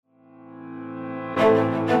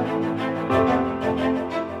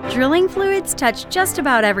Drilling fluids touch just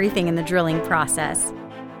about everything in the drilling process.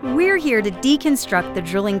 We're here to deconstruct the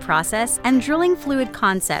drilling process and drilling fluid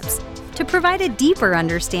concepts to provide a deeper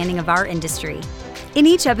understanding of our industry. In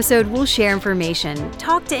each episode, we'll share information,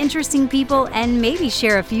 talk to interesting people, and maybe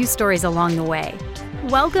share a few stories along the way.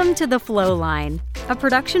 Welcome to The Flow Line, a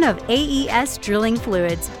production of AES Drilling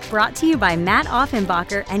Fluids, brought to you by Matt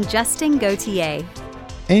Offenbacher and Justin Gauthier.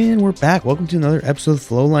 And we're back. Welcome to another episode of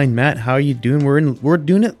Flowline. Matt, how are you doing? We're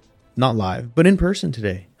doing it not live, but in person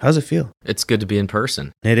today. How's it feel? It's good to be in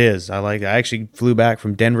person. It is. I actually flew back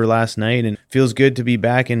from Denver last night, and it feels good to be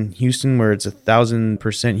back in Houston where it's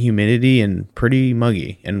 1,000% humidity and pretty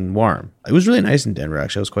muggy and warm. It was really nice in Denver,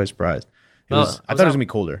 actually. I was quite surprised. I thought it was going to be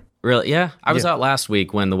colder. Really? Yeah. I was out last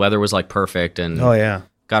week when the weather was like perfect and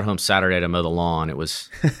got home Saturday to mow the lawn. It was,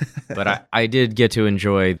 but I did get to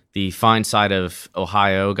enjoy the fine side of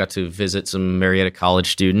Ohio, got to visit some Marietta College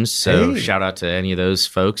students. So shout out to any of those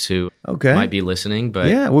folks who might be listening. But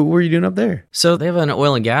yeah, what were you doing up there? So they have an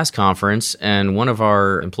oil and gas conference, and one of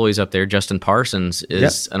our employees up there, Justin Parsons,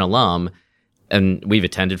 is an alum. And we've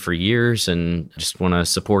attended for years and just want to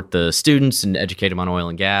support the students and educate them on oil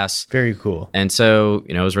and gas. Very cool. And so,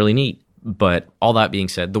 it was really neat. But all that being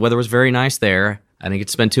said, the weather was very nice there. I didn't get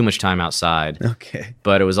to spend too much time outside. Okay.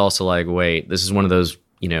 But it was also like, wait, this is one of those,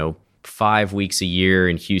 5 weeks a year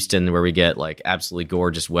in Houston where we get like absolutely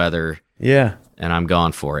gorgeous weather. Yeah. And I'm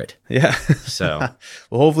gone for it. Yeah. So,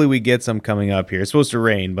 well, hopefully we get some coming up here. It's supposed to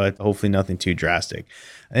rain, but hopefully nothing too drastic.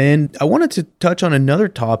 And I wanted to touch on another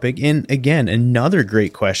topic, and again, another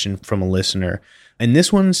great question from a listener. And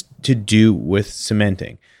this one's to do with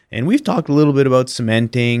cementing. And we've talked a little bit about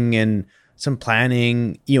cementing and some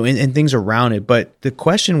planning, and things around it. But the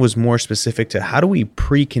question was more specific to how do we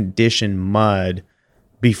precondition mud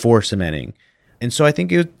before cementing? And so I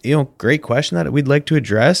think it was, great question that we'd like to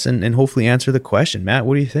address and hopefully answer the question. Matt,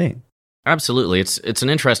 what do you think? Absolutely. It's an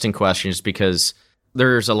interesting question just because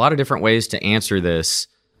there's a lot of different ways to answer this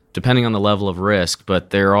depending on the level of risk, but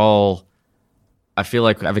they're all, I feel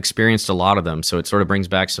like I've experienced a lot of them. So it sort of brings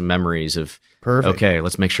back some memories of, okay,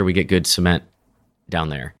 let's make sure we get good cement down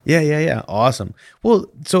there. Yeah. Awesome. Well,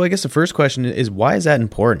 so I guess the first question is, why is that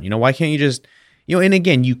important? Why can't you just, and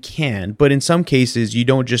again, you can, but in some cases you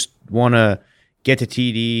don't just want to get to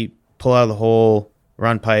TD, pull out of the hole,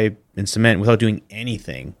 run pipe and cement without doing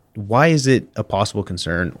anything. Why is it a possible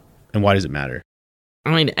concern and why does it matter?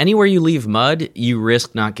 I mean, anywhere you leave mud, you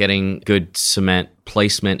risk not getting good cement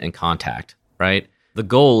placement and contact, right? The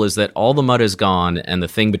goal is that all the mud is gone and the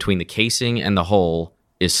thing between the casing and the hole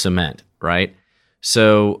is cement, right?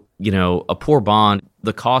 So, a poor bond,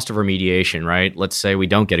 the cost of remediation, right? Let's say we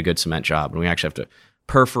don't get a good cement job and we actually have to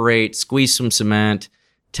perforate, squeeze some cement,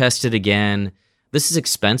 test it again. This is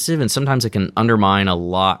expensive and sometimes it can undermine a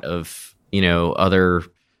lot of,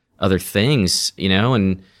 other things,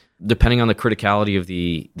 and depending on the criticality of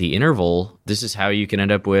the interval, this is how you can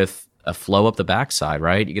end up with a flow up the backside,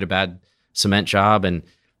 right? You get a bad cement job, and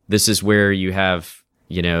this is where you have,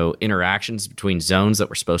 interactions between zones that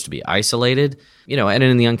were supposed to be isolated, and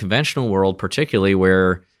in the unconventional world, particularly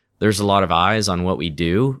where there's a lot of eyes on what we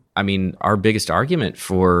do. I mean, our biggest argument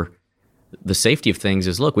for the safety of things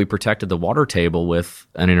is, look, we protected the water table with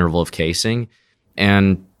an interval of casing,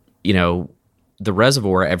 and, the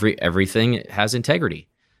reservoir, everything has integrity.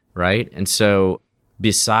 Right. And so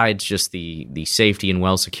besides just the safety and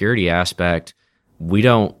well security aspect, we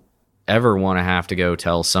don't ever want to have to go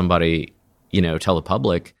tell somebody, tell the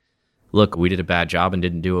public, look, we did a bad job and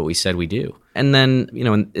didn't do what we said we do. And then,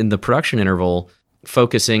 in the production interval,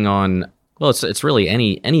 focusing on, well, it's really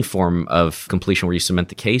any form of completion where you cement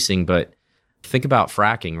the casing, but think about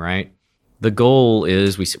fracking, right? The goal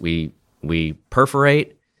is we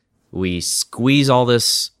perforate, we squeeze all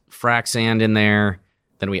this frac sand in there,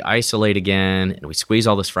 then we isolate again, and we squeeze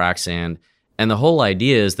all this frac sand. And the whole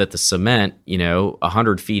idea is that the cement,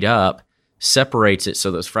 100 feet up, separates it so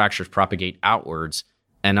those fractures propagate outwards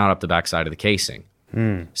and not up the backside of the casing.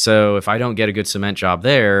 So if I don't get a good cement job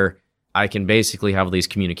there, I can basically have these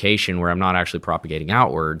communication where I'm not actually propagating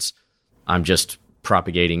outwards. I'm just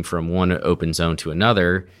propagating from one open zone to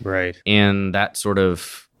another. Right. And that sort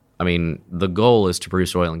of, the goal is to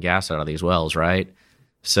produce oil and gas out of these wells, right?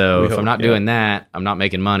 So if I'm not doing that, I'm not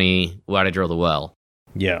making money. Why'd I drill the well?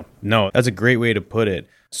 Yeah, no, that's a great way to put it.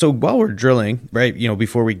 So while we're drilling, right,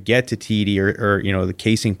 before we get to TD or the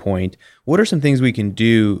casing point, what are some things we can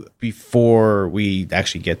do before we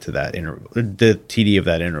actually get to that interval, the TD of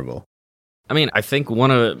that interval? I think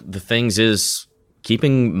one of the things is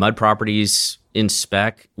keeping mud properties in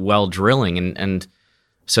spec while drilling. And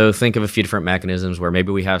so think of a few different mechanisms where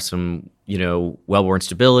maybe we have some, wellbore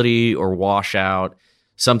instability or washout.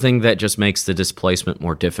 something that just makes the displacement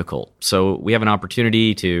more difficult. So we have an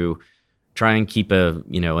opportunity to try and keep a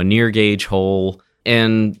near gauge hole,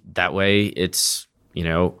 and that way it's,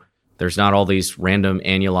 there's not all these random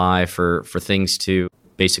annuli for things to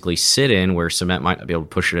basically sit in where cement might not be able to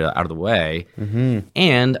push it out of the way. Mm-hmm.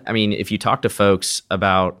 And I mean, if you talk to folks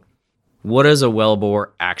about what does a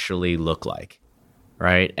wellbore actually look like,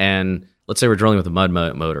 right? And let's say we're drilling with a mud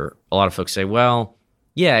motor. A lot of folks say, well,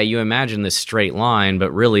 yeah, you imagine this straight line,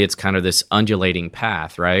 but really it's kind of this undulating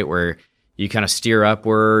path, right? Where you kind of steer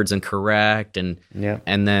upwards and correct, and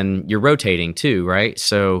then you're rotating too, right?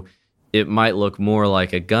 So it might look more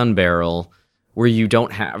like a gun barrel where you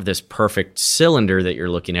don't have this perfect cylinder that you're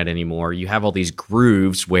looking at anymore. You have all these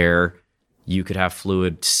grooves where you could have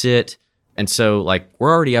fluid sit. And so like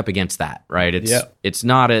we're already up against that, right? It's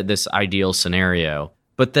not this ideal scenario.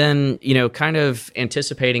 But then, kind of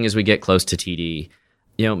anticipating as we get close to TD,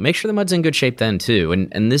 make sure the mud's in good shape then too.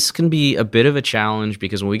 And this can be a bit of a challenge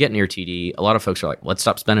because when we get near TD, a lot of folks are like, let's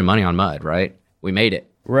stop spending money on mud, right? We made it.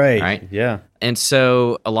 Right. Yeah. And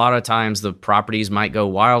so a lot of times the properties might go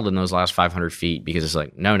wild in those last 500 feet because it's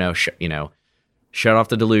like, no, shut off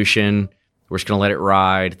the dilution. We're just going to let it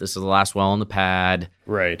ride. This is the last well on the pad.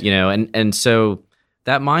 Right. And so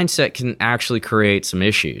that mindset can actually create some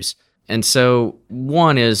issues. And so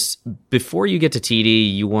one is before you get to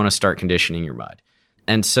TD, you want to start conditioning your mud.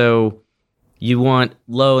 And so you want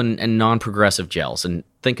low and non-progressive gels. And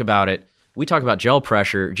think about it. We talk about gel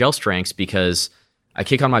pressure, gel strengths, because I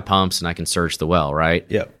kick on my pumps and I can surge the well, right?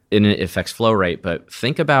 Yeah. And it affects flow rate. But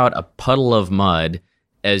think about a puddle of mud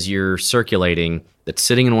as you're circulating that's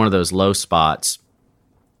sitting in one of those low spots.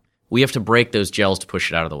 We have to break those gels to push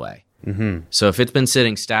it out of the way. Mm-hmm. So if it's been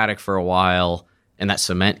sitting static for a while and that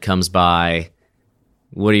cement comes by,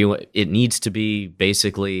 it needs to be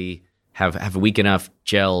basically have weak enough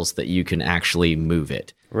gels that you can actually move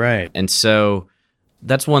it. Right. And so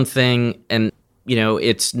that's one thing. And,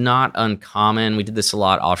 it's not uncommon. We did this a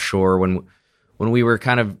lot offshore when we were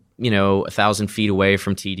kind of, 1,000 feet away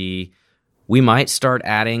from TD. We might start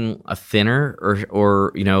adding a thinner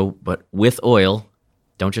or but with oil.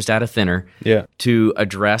 Don't just add a thinner. Yeah. To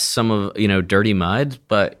address some of, dirty mud.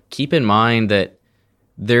 But keep in mind that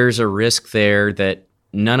there's a risk there that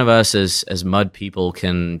none of us as mud people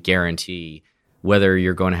can guarantee whether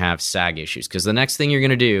you're going to have sag issues. Because the next thing you're going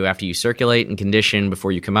to do after you circulate and condition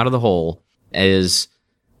before you come out of the hole is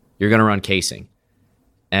you're going to run casing.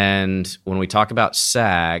 And when we talk about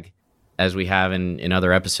sag, as we have in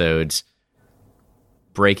other episodes,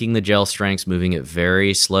 breaking the gel strengths, moving at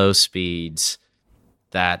very slow speeds,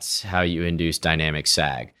 that's how you induce dynamic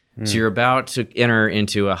sag. So you're about to enter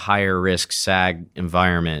into a higher risk sag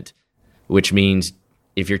environment, which means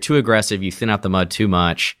if you're too aggressive, you thin out the mud too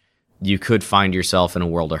much, you could find yourself in a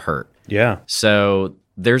world of hurt. Yeah. So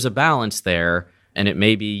there's a balance there, and it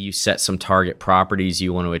may be you set some target properties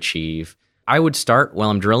you want to achieve. I would start while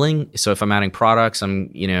I'm drilling. So if I'm adding products, I'm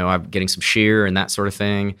getting some shear and that sort of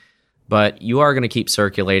thing. But you are going to keep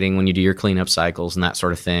circulating when you do your cleanup cycles and that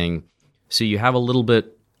sort of thing. So you have a little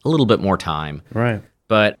bit more time. Right.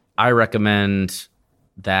 But I recommend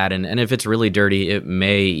that. And if it's really dirty, it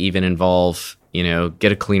may even involve,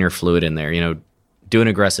 get a cleaner fluid in there, do an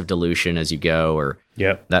aggressive dilution as you go or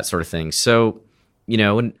that sort of thing. So,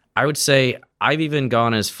 and I would say I've even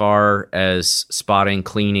gone as far as spotting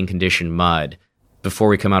clean and conditioned mud before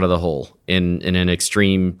we come out of the hole in an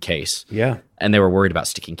extreme case. Yeah. And they were worried about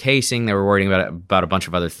sticking casing. They were worried about a bunch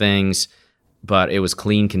of other things, but it was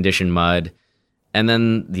clean conditioned mud. And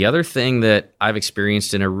then the other thing that I've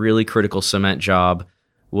experienced in a really critical cement job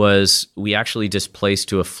was we actually displaced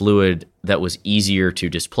to a fluid that was easier to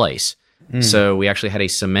displace. So we actually had a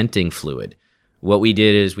cementing fluid. What we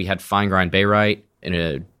did is we had fine grind barite in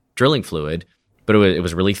a drilling fluid, but it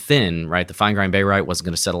was really thin, right? The fine grind barite wasn't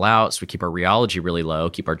going to settle out, so we keep our rheology really low,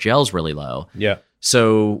 keep our gels really low. Yeah.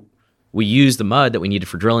 So we used the mud that we needed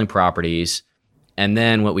for drilling properties, and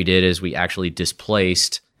then what we did is we actually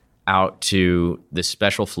displaced out to this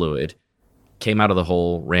special fluid, came out of the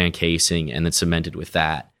hole, ran casing, and then cemented with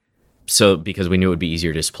that. So because we knew it would be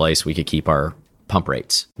easier to displace, we could keep our pump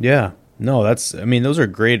rates. Yeah. No, those are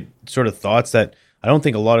great sort of thoughts that I don't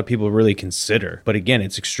think a lot of people really consider. But again,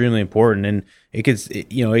 it's extremely important, and it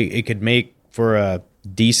could make for a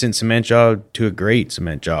decent cement job to a great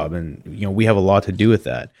cement job, and we have a lot to do with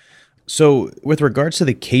that. So with regards to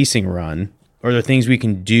the casing run, are there things we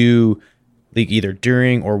can do like either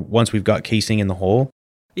during or once we've got casing in the hole?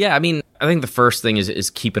 Yeah, I think the first thing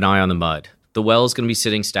is keep an eye on the mud. The well is going to be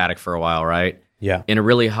sitting static for a while, right? Yeah. In a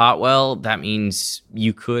really hot well, that means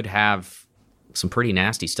you could have some pretty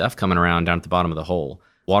nasty stuff coming around down at the bottom of the hole.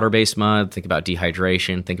 water-based mud, think about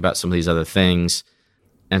dehydration, think about some of these other things.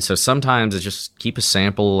 And so sometimes it's just keep a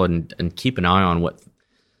sample and keep an eye on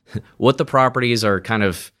what the properties are kind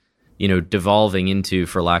of, devolving into,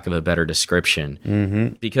 for lack of a better description.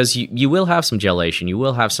 Mm-hmm. Because you will have some gelation, you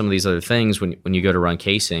will have some of these other things when you go to run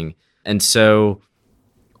casing. And so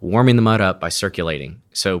warming the mud up by circulating.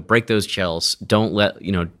 So break those gels. Don't let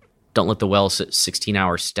the well sit 16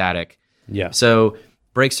 hours static. Yeah. So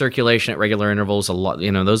break circulation at regular intervals. A lot,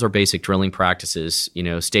 those are basic drilling practices,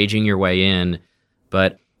 staging your way in.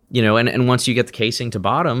 But, and once you get the casing to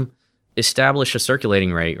bottom, establish a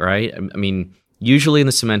circulating rate, right? I mean, usually in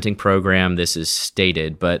the cementing program, this is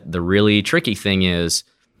stated, but the really tricky thing is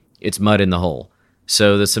it's mud in the hole.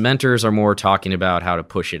 So the cementers are more talking about how to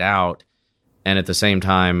push it out. And at the same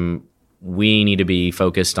time, we need to be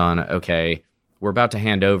focused on, okay, we're about to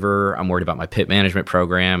hand over. I'm worried about my pit management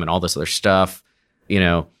program and all this other stuff,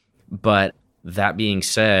 But that being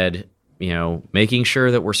said, making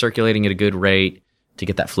sure that we're circulating at a good rate to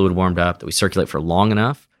get that fluid warmed up, that we circulate for long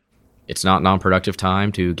enough. It's not non-productive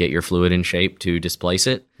time to get your fluid in shape to displace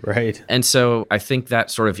it. Right. And so I think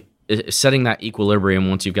that sort of setting that equilibrium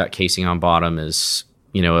once you've got casing on bottom is,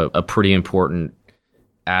 a pretty important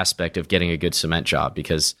aspect of getting a good cement job,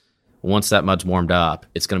 because once that mud's warmed up,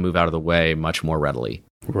 it's going to move out of the way much more readily.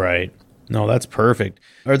 Right. No, that's perfect.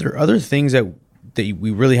 Are there other things that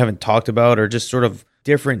we really haven't talked about, or just sort of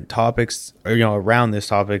different topics, or, around this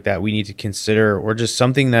topic that we need to consider, or just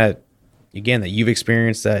something that, again, that you've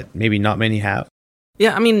experienced that maybe not many have?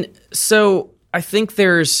 Yeah, I mean, so I think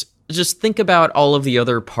just think about all of the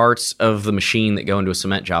other parts of the machine that go into a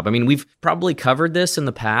cement job. I mean, we've probably covered this in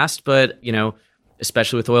the past, but,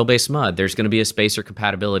 especially with oil-based mud, there's going to be a spacer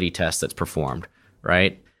compatibility test that's performed,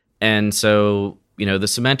 right? And so, the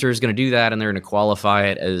cementer is going to do that, and they're going to qualify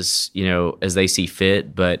it as, as they see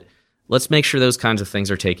fit. But let's make sure those kinds of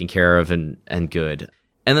things are taken care of and good.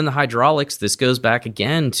 And then the hydraulics, this goes back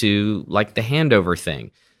again to like the handover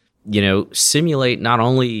thing. Simulate not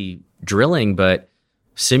only drilling, but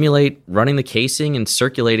simulate running the casing and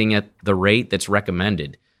circulating at the rate that's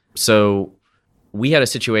recommended. So we had a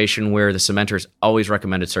situation where the cementers always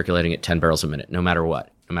recommended circulating at 10 barrels a minute, no matter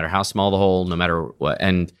what, no matter how small the hole, no matter what.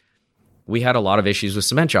 And we had a lot of issues with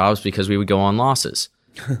cement jobs because we would go on losses.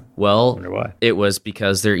 Well, wonder why. It was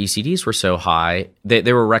because their ECDs were so high.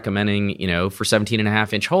 They were recommending, for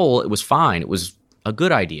 17.5-inch hole, it was fine. It was a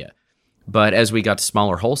good idea. But as we got to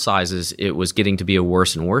smaller hole sizes, it was getting to be a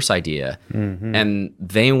worse and worse idea. Mm-hmm. And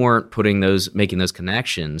they weren't making those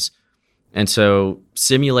connections. And so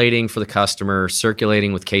simulating for the customer,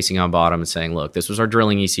 circulating with casing on bottom and saying, look, this was our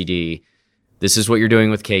drilling ECD. This is what you're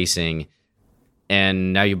doing with casing.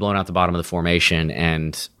 And now you've blown out the bottom of the formation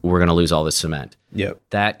and we're going to lose all this cement. Yep.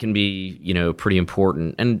 That can be, pretty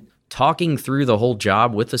important. And talking through the whole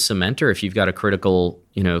job with the cementer, if you've got a critical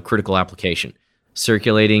application,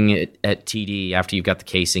 circulating it at TD after you've got the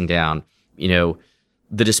casing down, the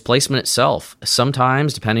displacement itself.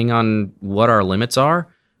 Sometimes, depending on what our limits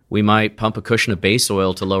are, we might pump a cushion of base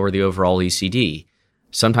oil to lower the overall ECD.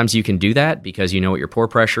 Sometimes you can do that because you know what your pore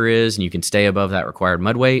pressure is and you can stay above that required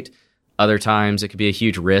mud weight. Other times it could be a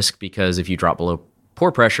huge risk because if you drop below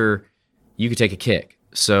pore pressure, you could take a kick.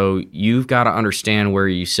 So you've got to understand where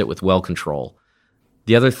you sit with well control.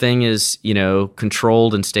 The other thing is,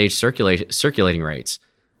 controlled and staged circulating rates.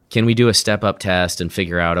 Can we do a step-up test and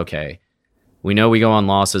figure out, okay, we know we go on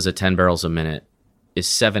losses at 10 barrels a minute. Is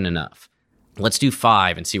 7 enough? Let's do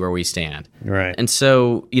 5 and see where we stand. Right. And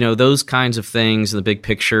so, those kinds of things in the big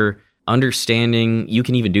picture, understanding, you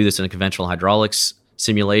can even do this in a conventional hydraulics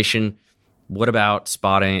simulation. What about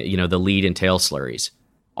spotting, the lead and tail slurries?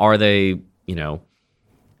 Are they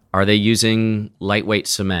using lightweight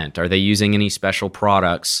cement? Are they using any special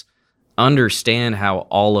products? Understand how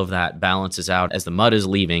all of that balances out as the mud is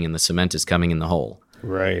leaving and the cement is coming in the hole.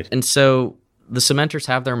 Right. And so the cementers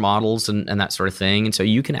have their models and that sort of thing. And so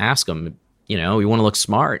you can ask them, you want to look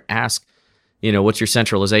smart. Ask, what's your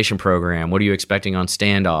centralization program? What are you expecting on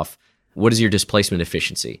standoff? What is your displacement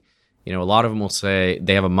efficiency? A lot of them will say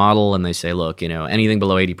they have a model and they say, look, anything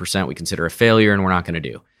below 80% we consider a failure and we're not going to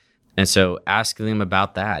do. And so asking them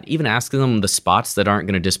about that, even asking them the spots that aren't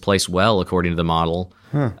going to displace well according to the model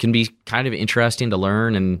can be kind of interesting to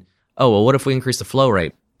learn. And, what if we increase the flow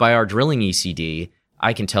rate? By our drilling ECD,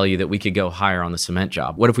 I can tell you that we could go higher on the cement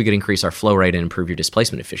job. What if we could increase our flow rate and improve your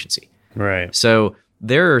displacement efficiency? Right. So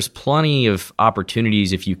there's plenty of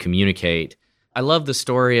opportunities if you communicate. I love the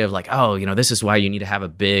story of like, this is why you need to have a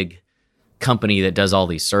big company that does all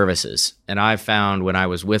these services. And I found when I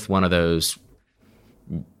was with one of those,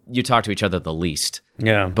 you talk to each other the least.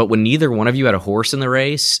 Yeah. But when neither one of you had a horse in the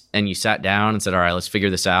race and you sat down and said, all right, let's figure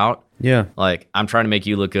this out. Yeah. Like, I'm trying to make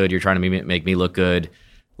you look good. You're trying to make me look good.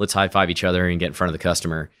 Let's high five each other and get in front of the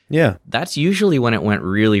customer. Yeah. That's usually when it went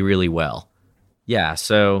really, really well. Yeah.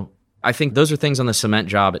 So I think those are things on the cement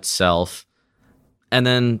job itself. And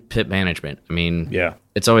then pit management. I mean, Yeah.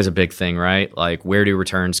 it's always a big thing, right? Like, where do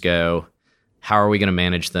returns go? How are we going to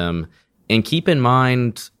manage them? And keep in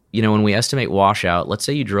mind, when we estimate washout, let's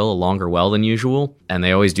say you drill a longer well than usual, and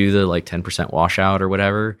they always do the like 10% washout or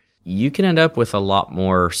whatever, you can end up with a lot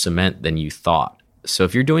more cement than you thought. So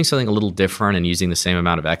if you're doing something a little different and using the same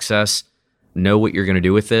amount of excess, know what you're going to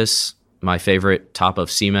do with this. My favorite top of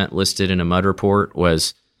cement listed in a mud report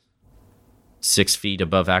was 6 feet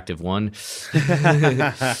above active 1.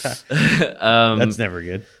 That's never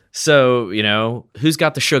good. So, who's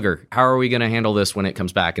got the sugar? How are we going to handle this when it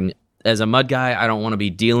comes back? And as a mud guy, I don't want to be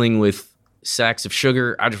dealing with sacks of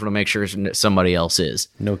sugar. I just want to make sure somebody else is.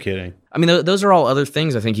 No kidding. I mean, those are all other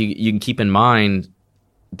things I think you can keep in mind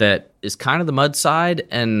that is kind of the mud side.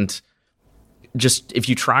 And just if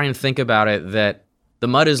you try and think about it, that the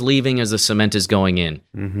mud is leaving as the cement is going in.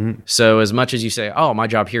 Mm-hmm. So as much as you say, oh, my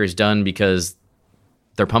job here is done because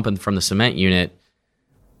they're pumping from the cement unit,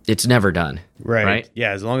 it's never done. Right?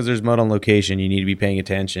 Yeah, as long as there's mud on location, you need to be paying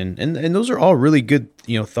attention. And those are all really good,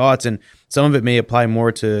 thoughts. And some of it may apply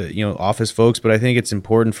more to, office folks, but I think it's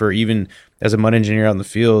important for even as a mud engineer out in the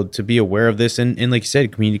field to be aware of this. And like you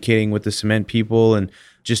said, communicating with the cement people and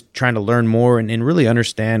just trying to learn more and really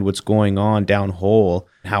understand what's going on downhole,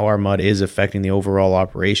 how our mud is affecting the overall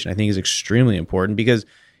operation, I think is extremely important, because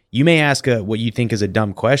you may ask what you think is a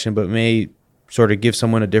dumb question, but may sort of give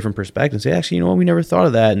someone a different perspective and say, actually, we never thought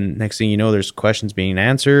of that. And next thing you know, there's questions being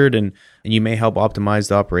answered and you may help optimize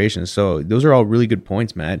the operation. So those are all really good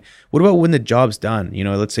points, Matt. What about when the job's done?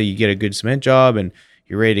 Let's say you get a good cement job and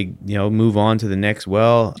you're ready to, move on to the next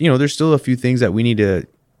well. There's still a few things that we need to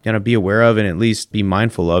kind of be aware of and at least be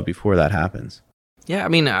mindful of before that happens. Yeah, I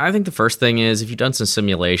mean, I think the first thing is if you've done some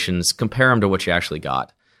simulations, compare them to what you actually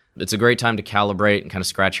got. It's a great time to calibrate and kind of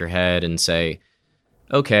scratch your head and say,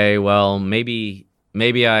 okay, well, maybe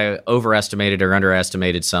I overestimated or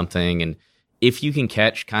underestimated something. And if you can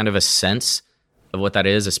catch kind of a sense of what that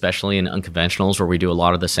is, especially in unconventionals where we do a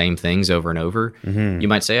lot of the same things over and over, you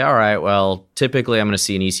might say, all right, well, typically I'm going to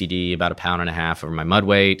see an ECD about 1.5 pounds over my mud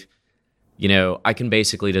weight. I can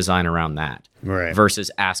basically design around that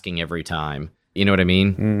versus asking every time. You know what I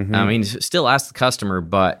mean? Mm-hmm. I mean, still ask the customer,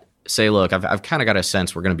 but say, look, I've kind of got a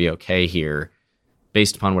sense we're going to be okay here.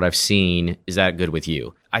 Based upon what I've seen, is that good with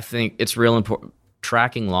you? I think it's real important.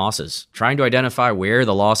 Tracking losses, trying to identify where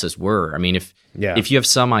the losses were. I mean, if you have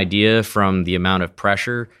some idea from the amount of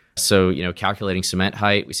pressure, so, calculating cement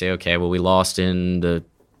height, we say, okay, well, we lost in the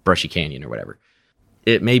Brushy Canyon or whatever.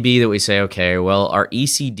 It may be that we say, okay, well, our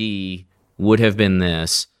ECD would have been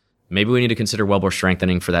this. Maybe we need to consider wellbore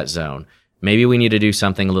strengthening for that zone. Maybe we need to do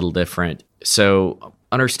something a little different. So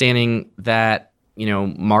understanding that,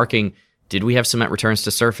 marking, did we have cement returns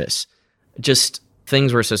to surface? Just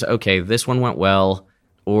things where it says, okay, this one went well,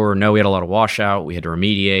 or no, we had a lot of washout, we had to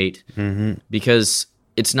remediate. Mm-hmm. Because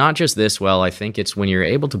it's not just this well, I think it's when you're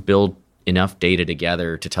able to build enough data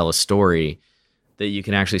together to tell a story that you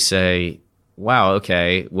can actually say, wow,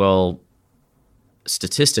 okay, well,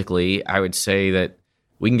 statistically, I would say that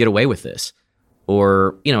we can get away with this.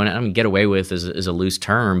 Or, and I mean, get away with is a loose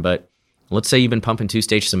term, but let's say you've been pumping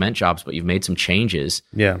 2-stage cement jobs, but you've made some changes.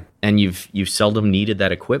 Yeah. And you've seldom needed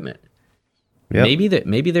that equipment. Yep.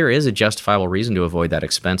 Maybe there is a justifiable reason to avoid that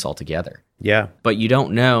expense altogether. Yeah. But you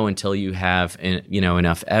don't know until you have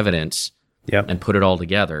enough evidence and put it all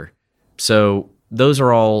together. So those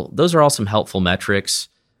are all some helpful metrics.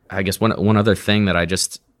 I guess one other thing that I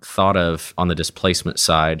just thought of on the displacement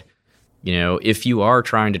side, if you are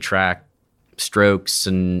trying to track strokes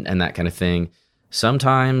and that kind of thing,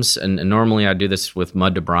 sometimes, and normally I do this with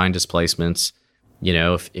mud to brine displacements,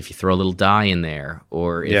 if you throw a little dye in there,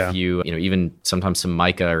 or if you even sometimes some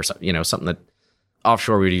mica or something that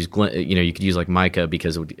offshore we would use, you could use like mica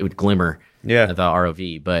because it would glimmer the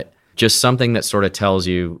ROV, but just something that sort of tells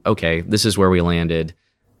you, okay, this is where we landed,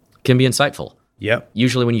 can be insightful. Yep.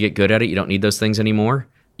 Usually when you get good at it, you don't need those things anymore.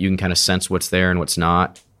 You can kind of sense what's there and what's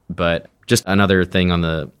not, but just another thing on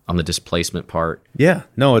the displacement part. Yeah,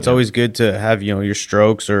 no, it's always good to have your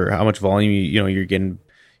strokes or how much volume you're getting,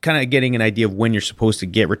 kind of getting an idea of when you're supposed to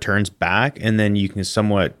get returns back, and then you can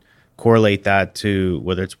somewhat correlate that to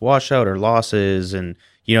whether it's washout or losses, and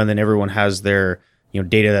and then everyone has their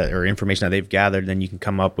data or information that they've gathered, then you can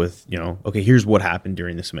come up with, okay, here's what happened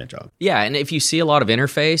during the cement job. Yeah, and if you see a lot of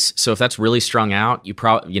interface, so if that's really strung out, you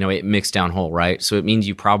probably, it mixed downhole, right? So it means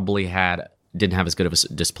you probably didn't have as good of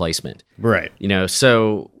a displacement. Right.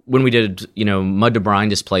 So when we did, mud to brine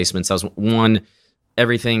displacements, that was one,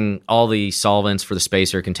 everything, all the solvents for the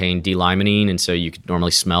spacer contained D-limonene, and so you could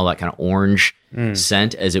normally smell that kind of orange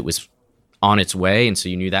scent as it was on its way, and so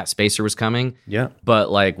you knew that spacer was coming. Yeah. But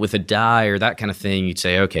like with a dye or that kind of thing, you'd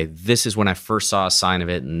say, okay, this is when I first saw a sign of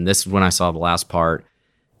it, and this is when I saw the last part,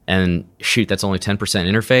 and shoot, that's only 10%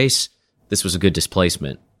 interface. This was a good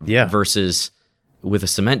displacement. Yeah. Versus with a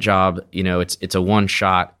cement job, it's a one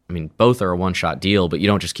shot. I mean, both are a one shot deal, but you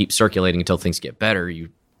don't just keep circulating until things get better. You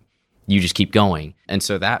just keep going. And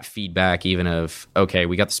so that feedback, even of, okay,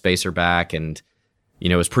 we got the spacer back and,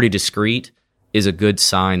 it was pretty discreet, is a good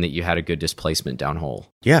sign that you had a good displacement downhole.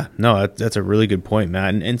 Yeah, no, that's a really good point,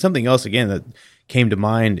 Matt. And something else, again, that came to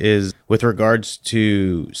mind is with regards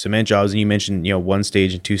to cement jobs, and you mentioned,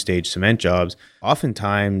 1-stage and 2-stage cement jobs.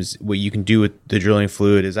 Oftentimes, what you can do with the drilling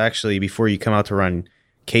fluid is actually, before you come out to run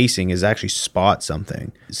casing, is actually spot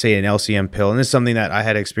something, say an LCM pill. And this is something that I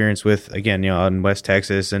had experience with, again, out in West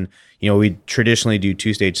Texas. And, we traditionally do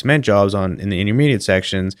 2-stage cement jobs in the intermediate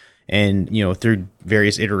sections. And, through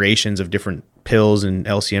various iterations of different pills and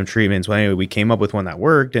LCM treatments, well, anyway, we came up with one that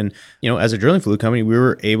worked. And, as a drilling fluid company, we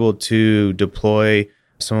were able to deploy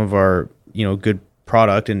some of our, good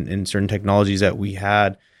product and certain technologies that we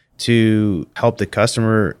had to help the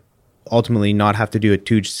customer ultimately not have to do a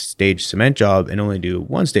 2-stage cement job and only do a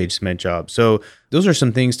 1-stage cement job. So those are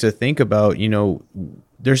some things to think about.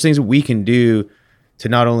 There's things that we can do to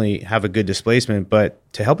not only have a good displacement, but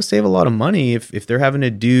to help us save a lot of money if they're having to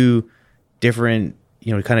do different,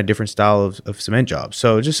 kind of different style of cement jobs.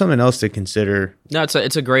 So just something else to consider. No,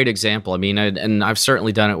 it's a great example. I mean, and I've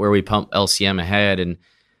certainly done it where we pump LCM ahead, and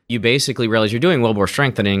you basically realize you're doing wellbore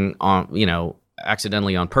strengthening on,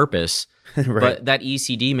 accidentally on purpose. Right. But that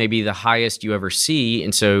ECD may be the highest you ever see,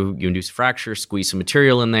 and so you induce a fracture, squeeze some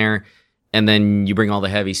material in there, and then you bring all the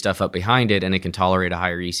heavy stuff up behind it, and it can tolerate a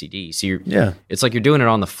higher ECD. So it's like you're doing it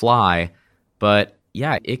on the fly, but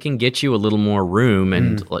yeah, it can get you a little more room,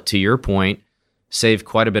 and to your point, save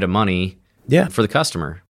quite a bit of money for the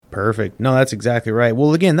customer. Perfect. No, that's exactly right.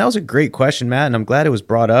 Well, again, that was a great question, Matt, and I'm glad it was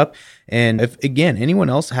brought up. And if, again, anyone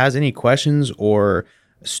else has any questions or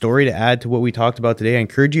story to add to what we talked about today, I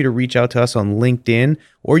encourage you to reach out to us on LinkedIn,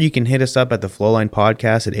 or you can hit us up at the Flowline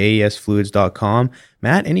Podcast at aesfluids.com.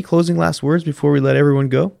 Matt, any closing last words before we let everyone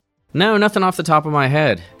go? No, nothing off the top of my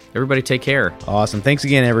head. Everybody take care. Awesome. Thanks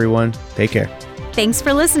again, everyone. Take care. Thanks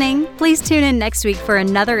for listening. Please tune in next week for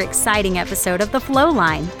another exciting episode of The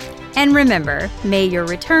Flowline. And remember, may your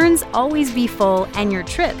returns always be full and your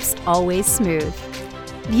trips always smooth.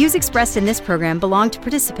 Views expressed in this program belong to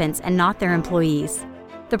participants and not their employees.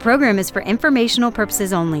 The program is for informational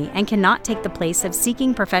purposes only and cannot take the place of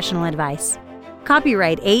seeking professional advice.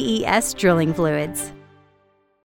 Copyright AES Drilling Fluids.